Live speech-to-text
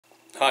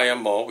Hi,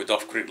 I'm Mo with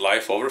Off Grid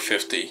Life Over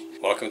 50.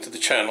 Welcome to the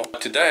channel.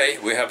 Today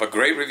we have a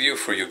great review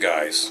for you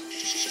guys.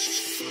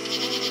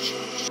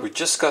 We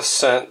just got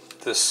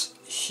sent this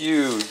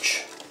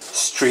huge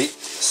street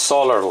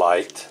solar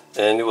light,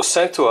 and it was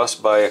sent to us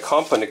by a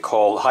company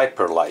called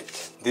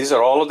Hyperlite. These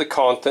are all of the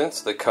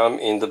contents that come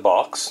in the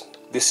box.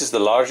 This is the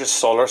largest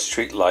solar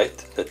street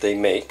light that they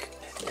make,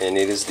 and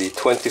it is the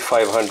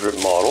 2500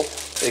 model.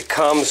 It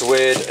comes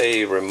with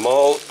a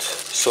remote,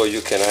 so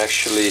you can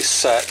actually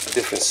set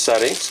different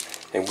settings,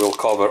 and we'll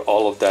cover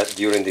all of that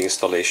during the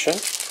installation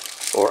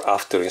or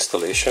after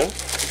installation.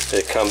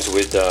 It comes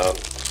with a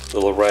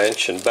little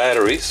wrench and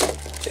batteries.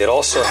 It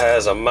also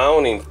has a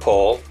mounting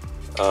pole,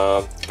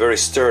 very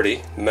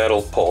sturdy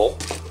metal pole.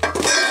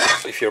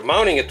 If you're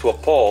mounting it to a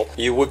pole,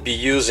 you would be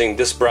using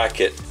this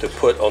bracket to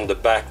put on the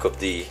back of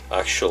the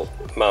actual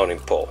mounting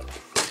pole.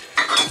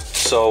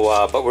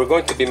 So, but we're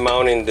going to be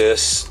mounting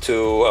this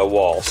to a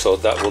wall, so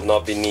that will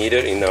not be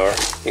needed in our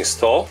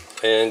install.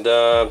 And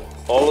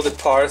all of the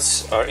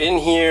parts are in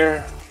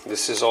here.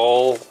 This is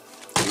all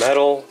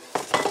metal,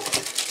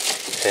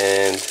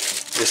 and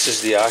this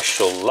is the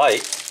actual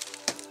light,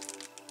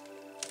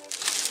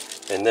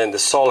 and then the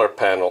solar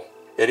panel.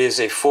 It is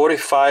a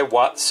 45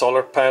 watt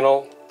solar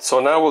panel. So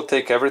now we'll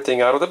take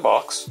everything out of the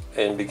box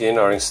and begin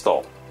our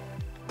install.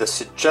 The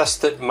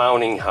suggested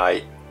mounting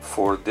height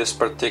for this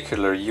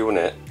particular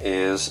unit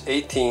is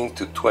 18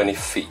 to 20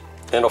 feet.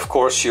 And of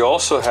course you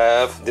also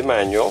have the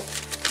manual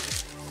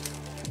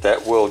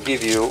that will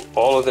give you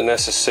all of the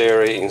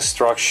necessary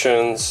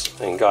instructions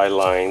and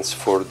guidelines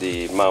for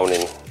the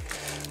mounting.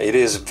 It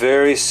is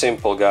very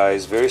simple,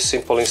 guys, very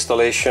simple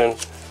installation,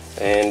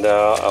 and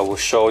I will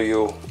show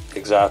you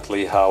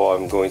exactly how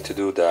I'm going to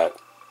do that.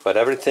 But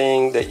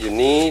everything that you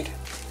need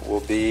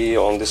will be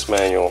on this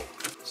manual.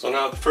 So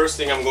now the first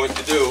thing I'm going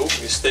to do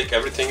is take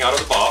everything out of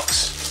the box,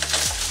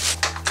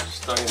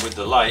 starting with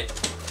the light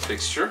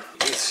fixture.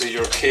 This is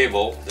your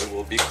cable that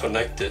will be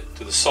connected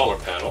to the solar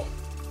panel.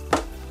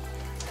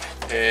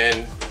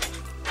 And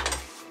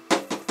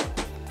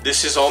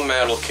this is all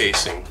metal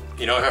casing.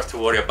 You don't have to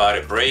worry about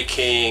it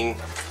breaking,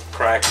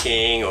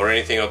 cracking, or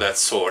anything of that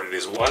sort. It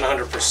is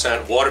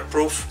 100%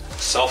 waterproof,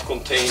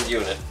 self-contained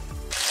unit.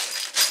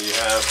 You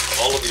have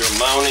all of your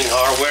mounting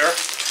hardware,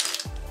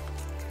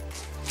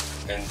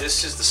 and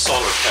this is the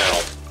solar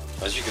panel.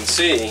 As you can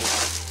see,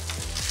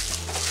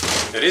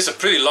 it is a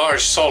pretty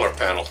large solar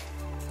panel.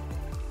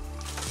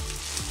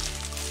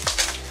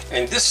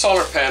 And this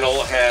solar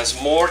panel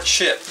has more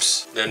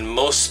chips than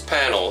most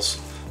panels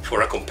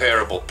for a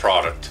comparable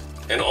product.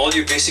 And all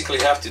you basically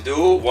have to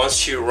do,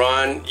 once you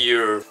run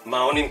your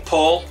mounting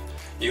pole,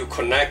 you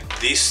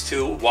connect these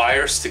two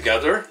wires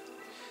together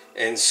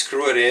and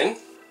screw it in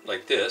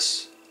like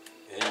this,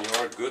 and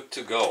you're good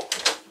to go.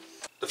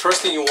 The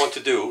first thing you want to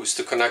do is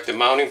to connect the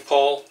mounting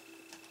pole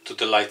to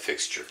the light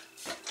fixture.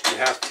 You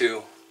have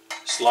to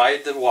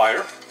slide the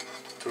wire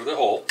through the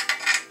hole,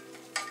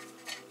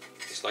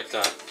 just like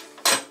that.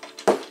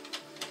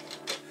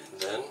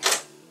 Then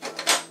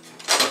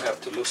you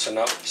have to loosen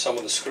up some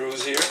of the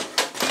screws here,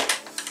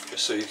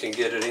 just so you can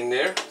get it in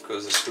there,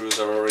 because the screws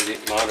are already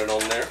mounted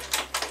on there.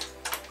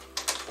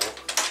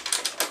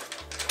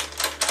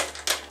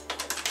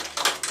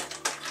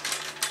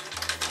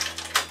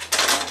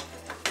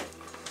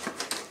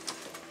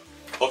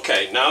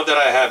 Okay, now that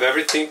I have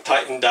everything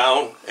tightened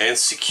down and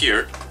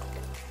secured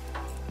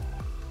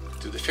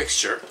to the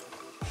fixture,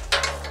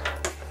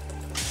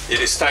 it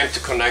is time to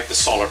connect the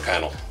solar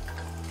panel.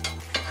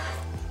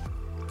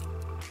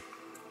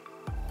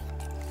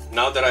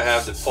 Now that I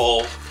have the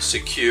pole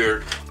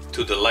secured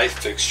to the light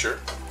fixture,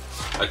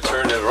 I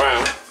turn it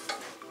around,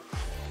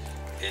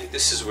 and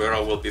this is where I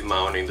will be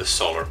mounting the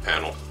solar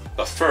panel.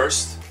 But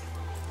first,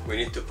 we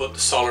need to put the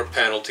solar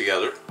panel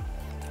together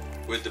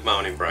with the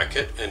mounting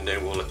bracket, and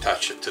then we'll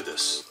attach it to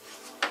this.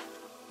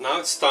 Now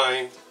it's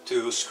time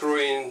to screw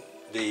in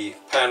the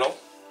panel.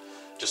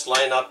 Just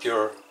line up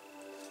your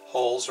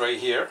holes right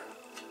here,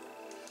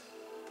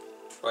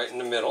 right in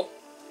the middle.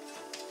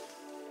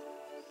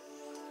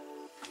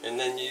 And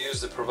then you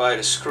use the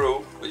provided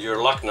screw with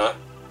your lock nut.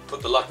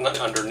 Put the lock nut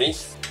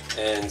underneath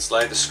and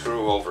slide the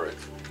screw over it,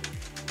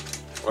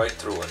 right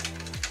through it.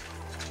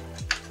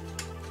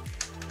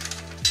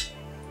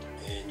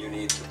 And you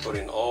need to put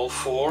in all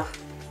four.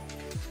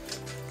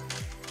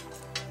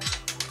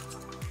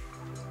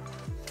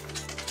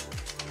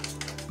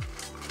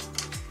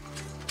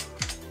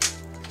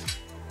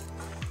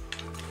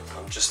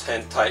 I'm just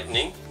hand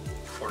tightening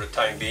for the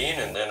time being,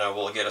 and then I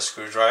will get a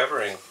screwdriver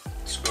and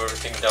screw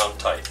everything down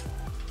tight.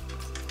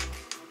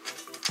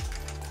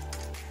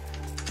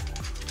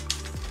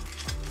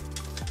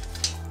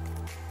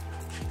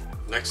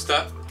 Next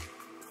up,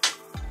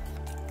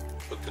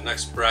 put the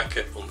next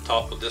bracket on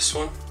top of this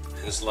one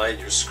and slide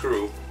your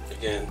screw.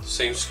 Again,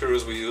 same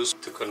screws we use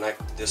to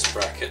connect this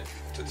bracket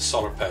to the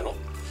solar panel,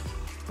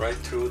 right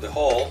through the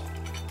hole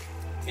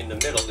in the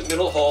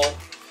middle hole,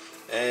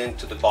 and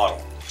to the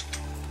bottom.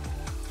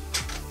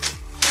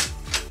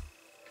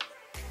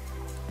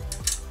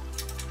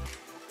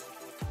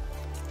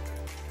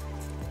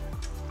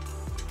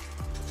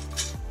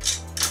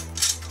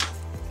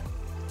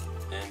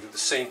 the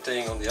same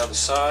thing on the other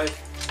side.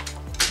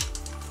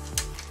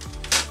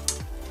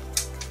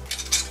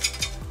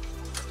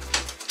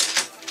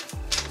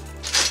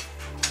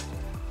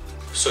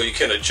 So you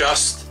can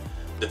adjust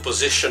the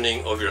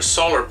positioning of your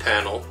solar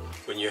panel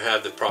when you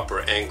have the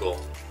proper angle.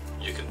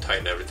 You can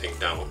tighten everything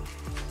down.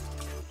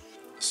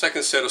 The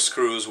second set of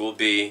screws will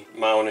be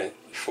mounted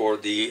for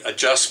the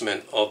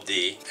adjustment of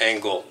the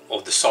angle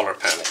of the solar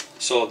panel.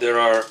 So there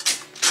are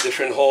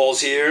different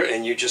holes here,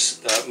 and you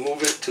just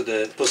move it to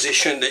the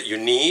position that you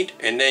need,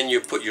 and then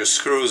you put your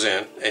screws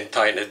in and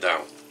tighten it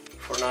down.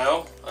 For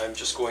now, I'm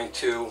just going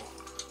to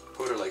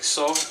put it like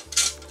so.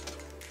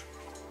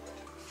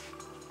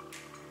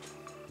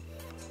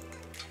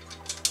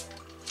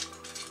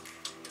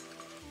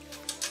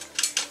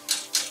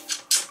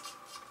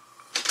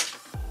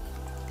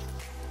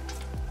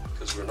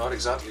 Because we're not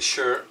exactly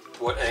sure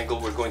what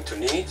angle we're going to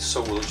need,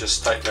 so we'll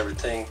just tighten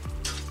everything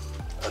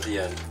at the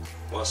end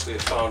once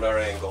we've found our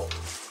angle.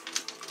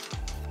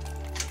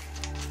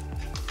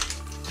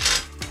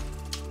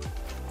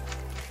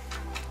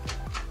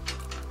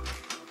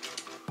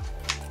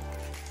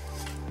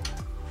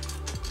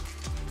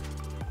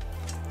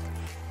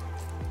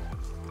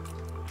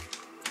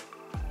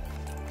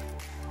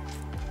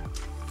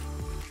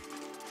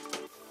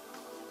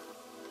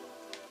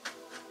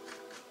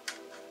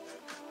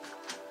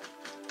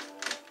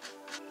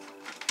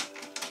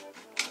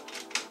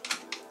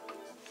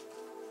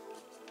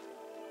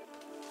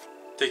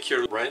 Take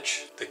your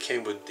wrench that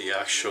came with the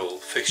actual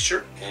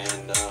fixture,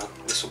 and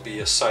this will be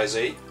a size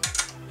 8,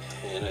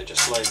 and I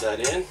just slide that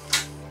in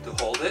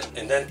to hold it,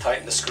 and then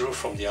tighten the screw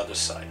from the other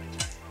side.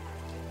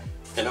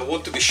 And I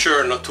want to be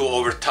sure not to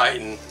over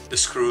tighten the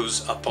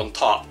screws up on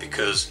top,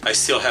 because I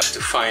still have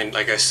to find,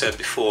 like I said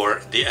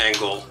before, the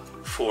angle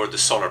for the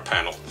solar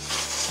panel.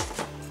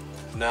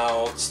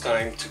 Now it's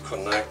time to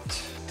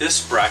connect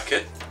this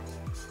bracket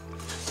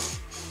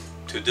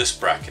to this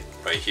bracket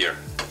right here.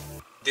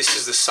 This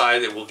is the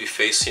side that will be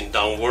facing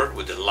downward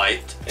with the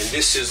light, and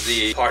this is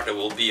the part that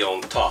will be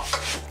on top.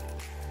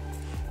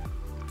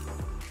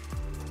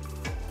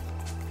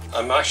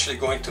 I'm actually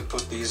going to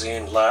put these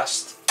in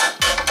last,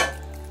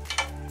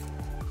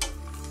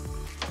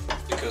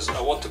 because I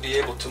want to be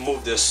able to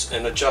move this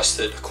and adjust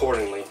it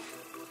accordingly.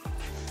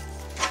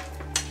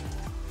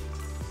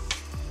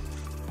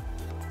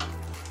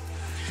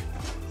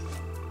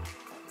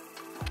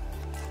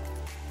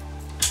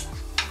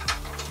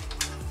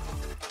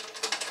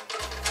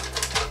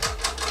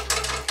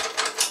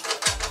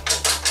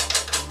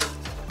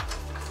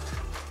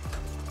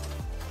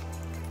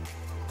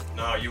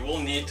 Now you will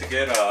need to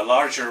get a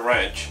larger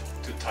wrench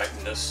to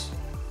tighten this.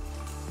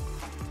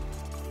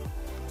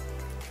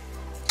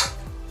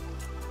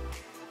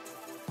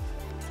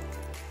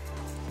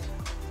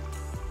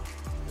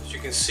 As you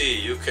can see,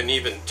 you can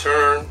even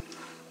turn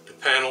the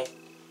panel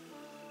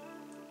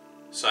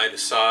side to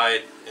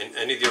side in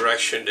any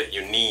direction that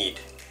you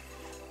need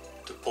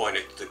to point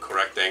it to the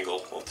correct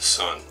angle of the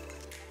sun.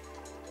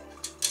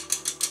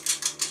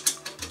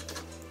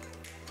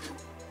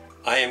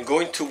 I am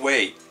going to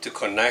wait to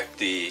connect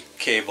the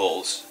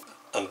cables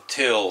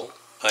until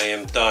I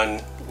am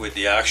done with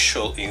the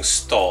actual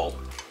install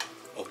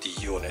of the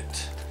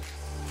unit.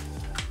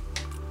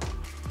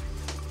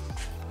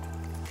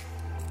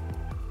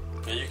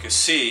 And you can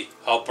see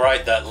how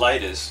bright that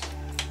light is.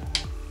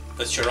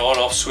 That's your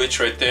on-off switch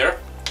right there.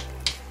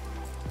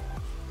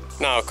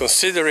 Now,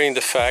 considering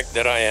the fact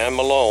that I am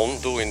alone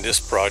doing this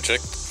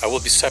project, I will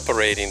be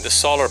separating the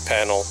solar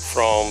panel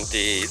from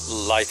the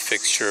light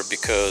fixture,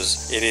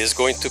 because it is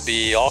going to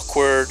be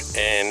awkward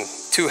and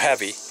too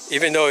heavy.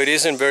 Even though it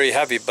isn't very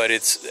heavy, but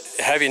it's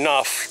heavy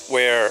enough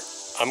where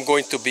I'm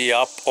going to be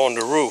up on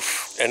the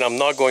roof and I'm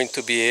not going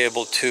to be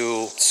able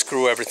to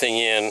screw everything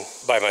in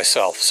by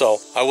myself. So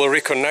I will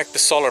reconnect the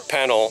solar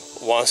panel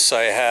once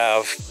I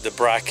have the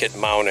bracket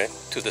mounted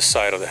to the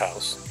side of the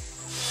house.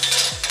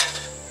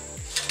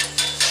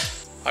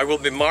 I will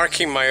be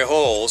marking my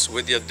holes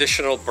with the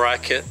additional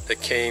bracket that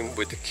came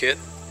with the kit,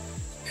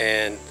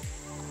 and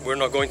we're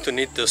not going to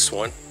need this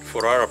one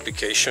for our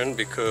application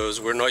because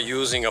we're not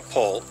using a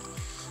pole.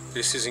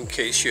 This is in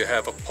case you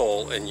have a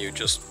pole and you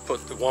just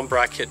put the one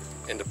bracket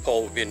and the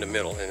pole will be in the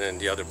middle, and then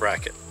the other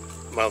bracket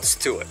mounts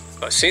to it.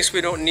 But since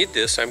we don't need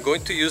this, I'm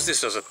going to use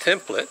this as a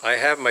template. I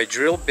have my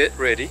drill bit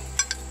ready,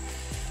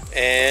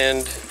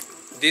 and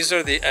these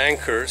are the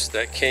anchors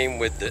that came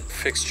with the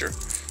fixture.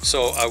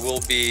 So I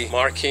will be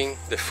marking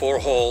the 4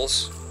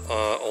 holes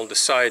on the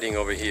siding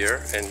over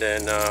here, and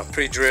then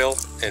pre-drill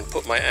and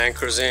put my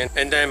anchors in,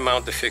 and then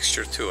mount the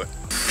fixture to it.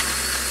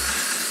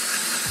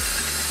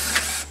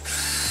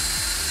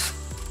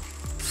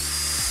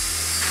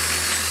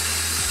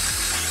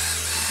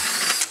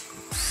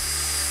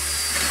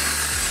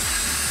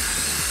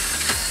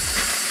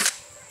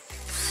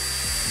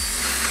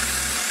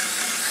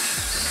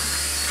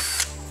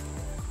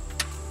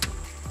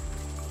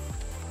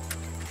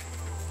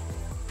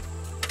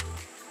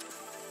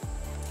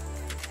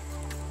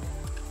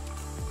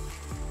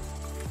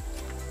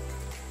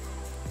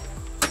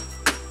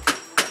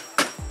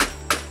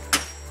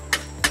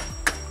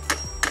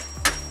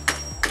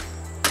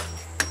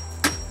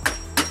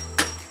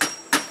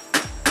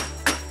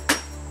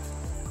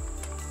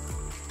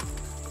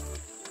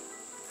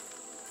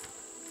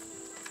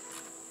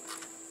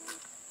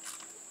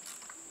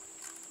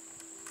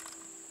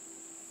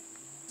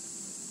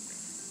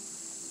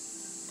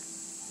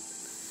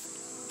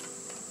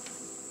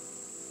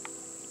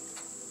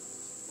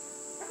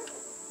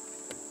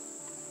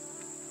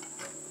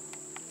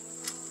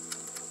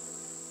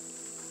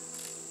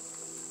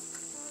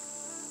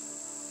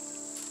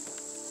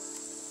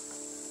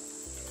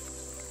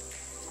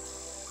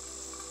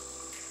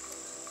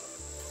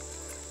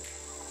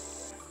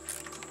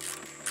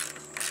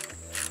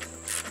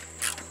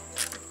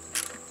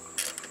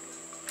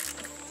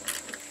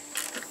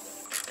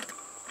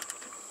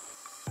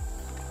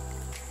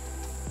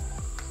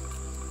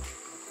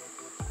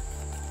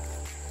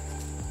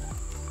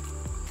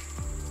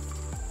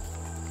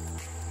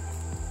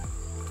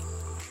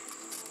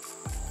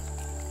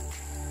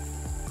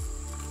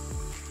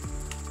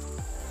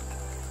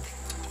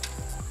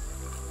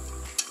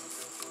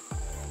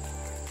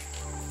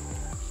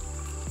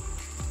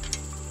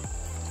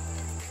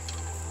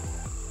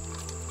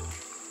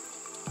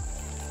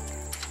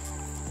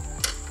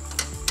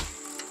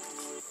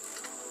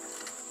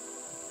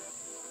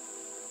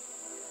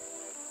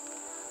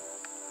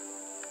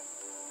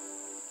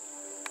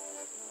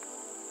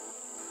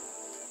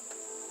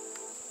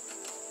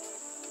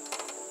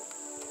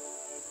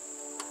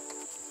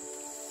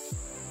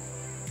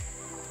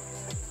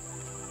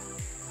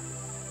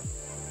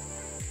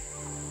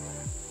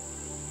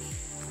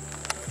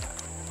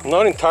 I'm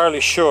not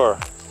entirely sure,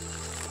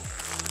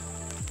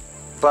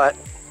 but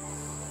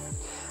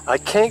I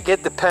can't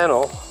get the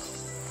panel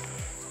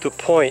to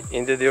point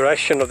in the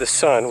direction of the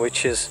sun,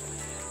 which is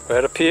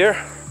right up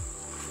here.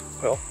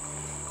 Well,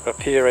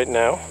 up here right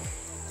now.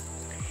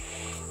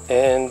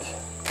 And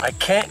I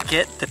can't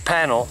get the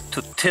panel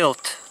to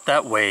tilt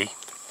that way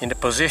in the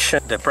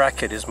position the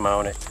bracket is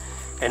mounted.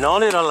 And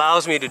all it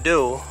allows me to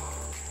do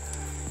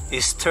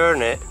is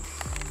turn it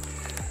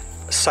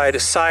side to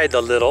side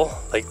a little,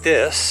 like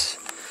this.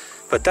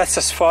 But that's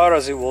as far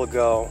as it will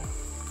go.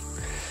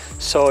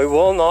 So it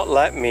will not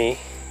let me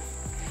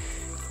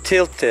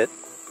tilt it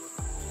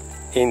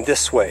in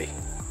this way.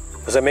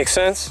 Does that make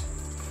sense?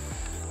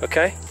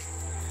 Okay?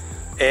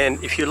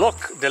 And if you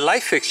look, the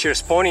light fixture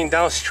is pointing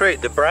down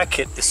straight. The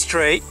bracket is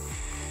straight.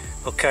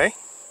 Okay?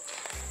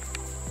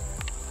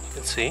 You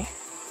can see.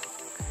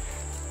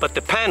 But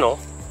the panel,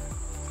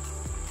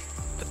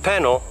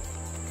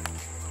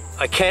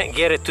 I can't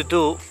get it to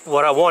do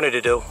what I wanted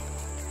to do,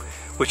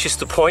 which is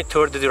to point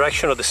toward the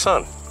direction of the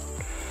sun.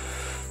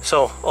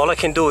 So all I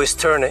can do is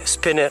turn it,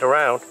 spin it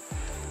around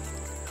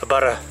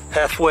about a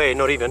halfway,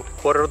 not even,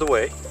 quarter of the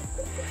way.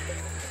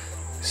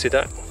 See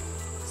that?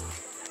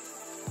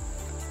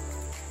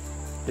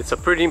 It's a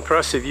pretty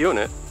impressive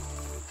unit,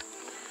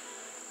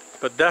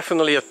 but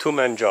definitely a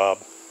two-man job.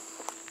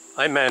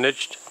 I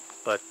managed,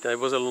 but it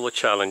was a little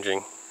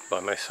challenging by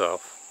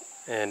myself.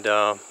 And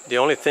the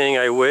only thing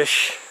I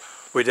wish,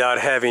 without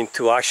having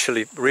to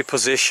actually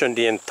reposition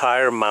the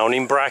entire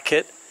mounting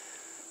bracket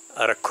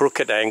at a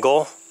crooked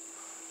angle,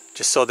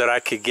 just so that I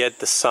could get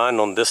the sun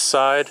on this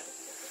side,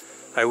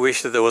 I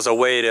wish that there was a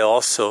way to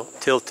also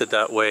tilt it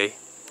that way,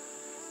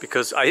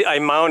 because I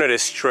mounted it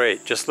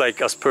straight, just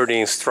like as per the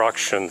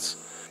instructions.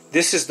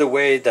 This is the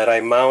way that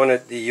I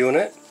mounted the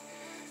unit,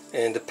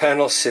 and the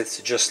panel sits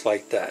just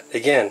like that.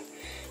 Again,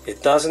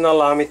 it doesn't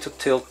allow me to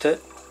tilt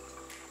it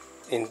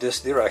in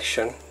this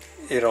direction.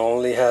 It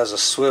only has a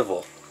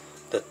swivel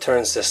that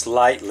turns this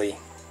slightly,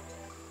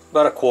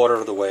 about a quarter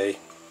of the way,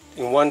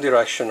 in one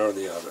direction or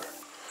the other.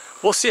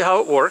 We'll see how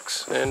it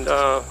works, and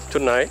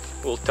tonight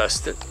we'll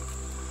test it.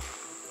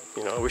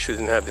 You know, I wish we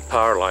didn't have the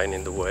power line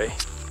in the way.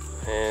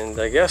 And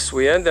I guess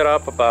we ended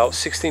up about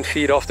 16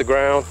 feet off the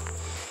ground.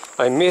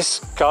 I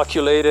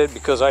miscalculated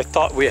because I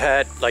thought we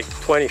had like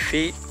 20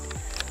 feet,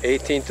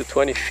 18 to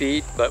 20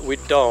 feet, but we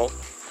don't.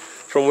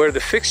 From where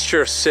the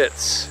fixture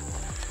sits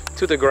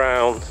to the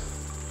ground,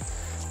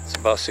 it's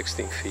about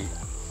 16 feet.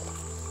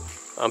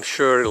 I'm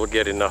sure it'll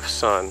get enough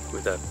sun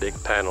with that big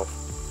panel,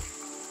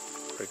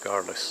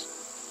 regardless.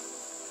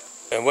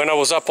 And when I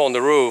was up on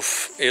the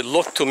roof, it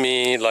looked to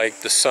me like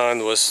the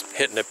sun was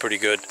hitting it pretty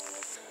good.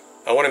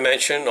 I want to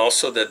mention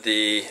also that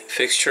the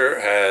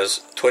fixture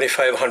has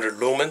 2500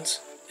 lumens.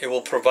 It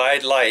will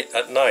provide light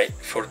at night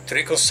for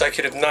 3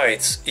 consecutive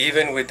nights,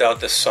 even without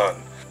the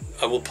sun.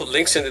 I will put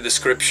links in the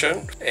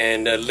description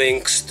and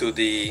links to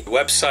the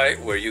website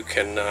where you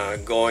can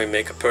go and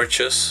make a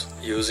purchase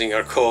using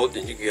our code,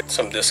 and you can get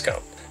some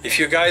discount. If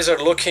you guys are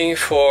looking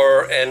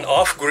for an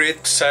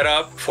off-grid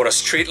setup for a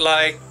street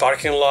light,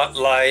 parking lot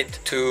light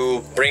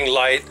to bring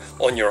light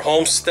on your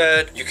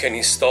homestead, you can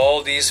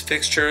install these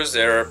fixtures.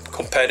 They're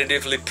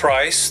competitively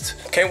priced.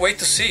 Can't wait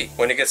to see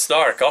when it gets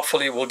dark.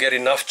 Hopefully we'll get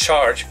enough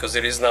charge, because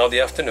it is now the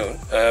afternoon,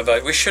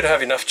 but we should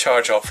have enough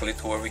charge hopefully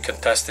to where we can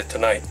test it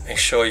tonight and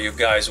show you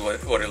guys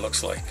what it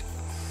looks like.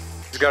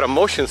 It's got a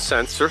motion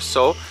sensor,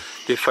 so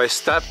if I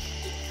step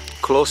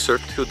closer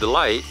to the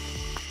light,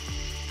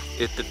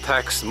 it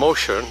detects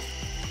motion,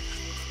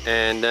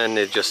 and then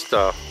it just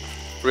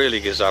really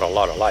gives out a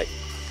lot of light.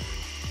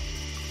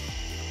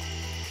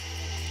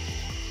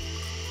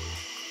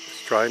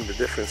 Just trying the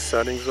different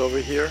settings over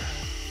here.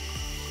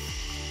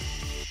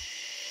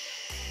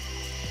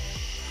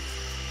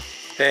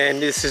 And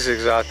this is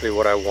exactly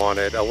what I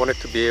wanted. I wanted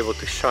to be able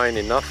to shine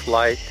enough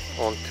light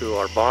onto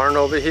our barn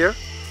over here,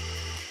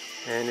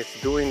 and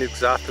it's doing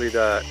exactly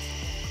that.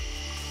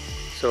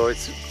 So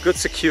it's good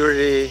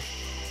security,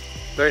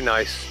 very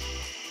nice.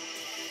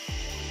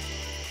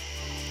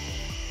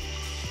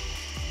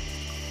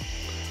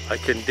 I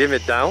can dim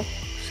it down,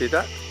 see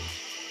that?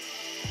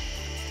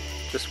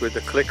 Just with the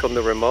click on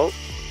the remote,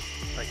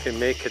 I can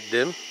make it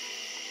dim.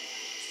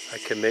 I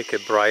can make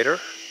it brighter.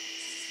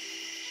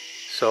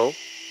 So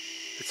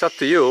it's up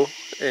to you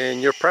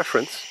and your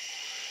preference.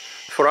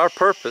 For our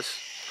purpose,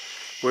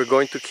 we're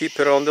going to keep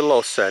it on the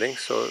low setting,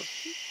 so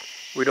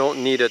we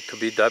don't need it to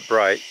be that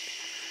bright.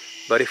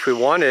 But if we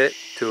want it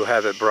to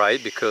have it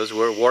bright because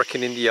we're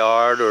working in the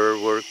yard or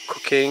we're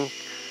cooking,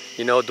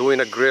 you know, doing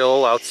a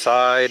grill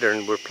outside,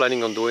 and we're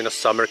planning on doing a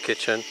summer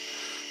kitchen,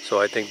 so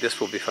I think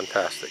this will be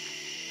fantastic.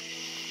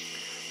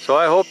 So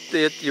I hope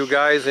that you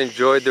guys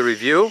enjoyed the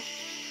review,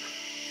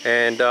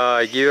 and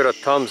I give it a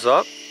thumbs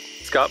up.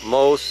 It's got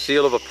Mo's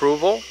seal of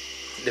approval.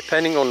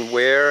 Depending on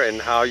where and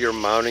how you're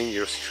mounting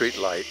your street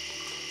light,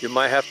 you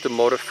might have to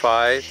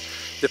modify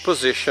the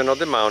position of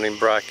the mounting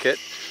bracket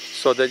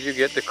so that you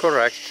get the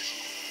correct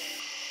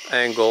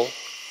angle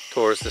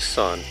towards the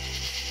sun.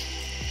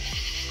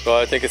 So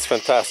I think it's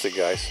fantastic,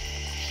 guys.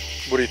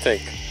 What do you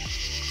think?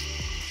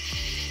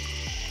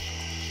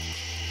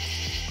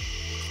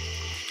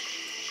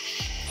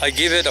 I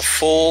give it a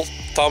full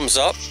thumbs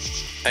up,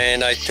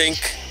 and I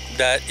think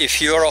that if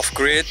you're off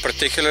grid,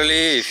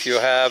 particularly if you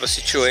have a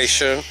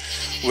situation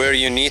where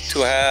you need to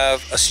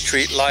have a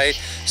street light,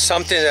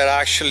 something that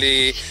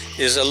actually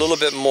is a little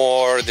bit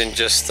more than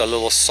just a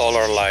little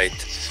solar light,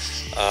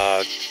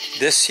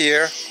 this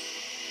here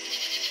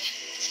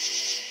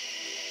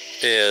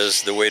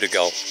is the way to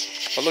go.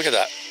 But look at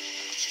that.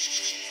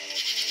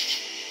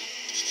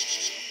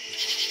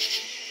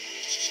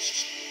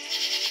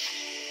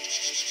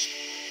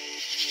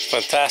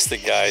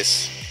 Fantastic,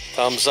 guys.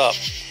 Thumbs up.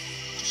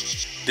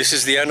 This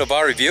is the end of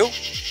our review.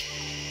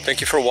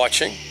 Thank you for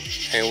watching,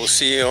 and we'll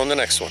see you on the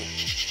next one.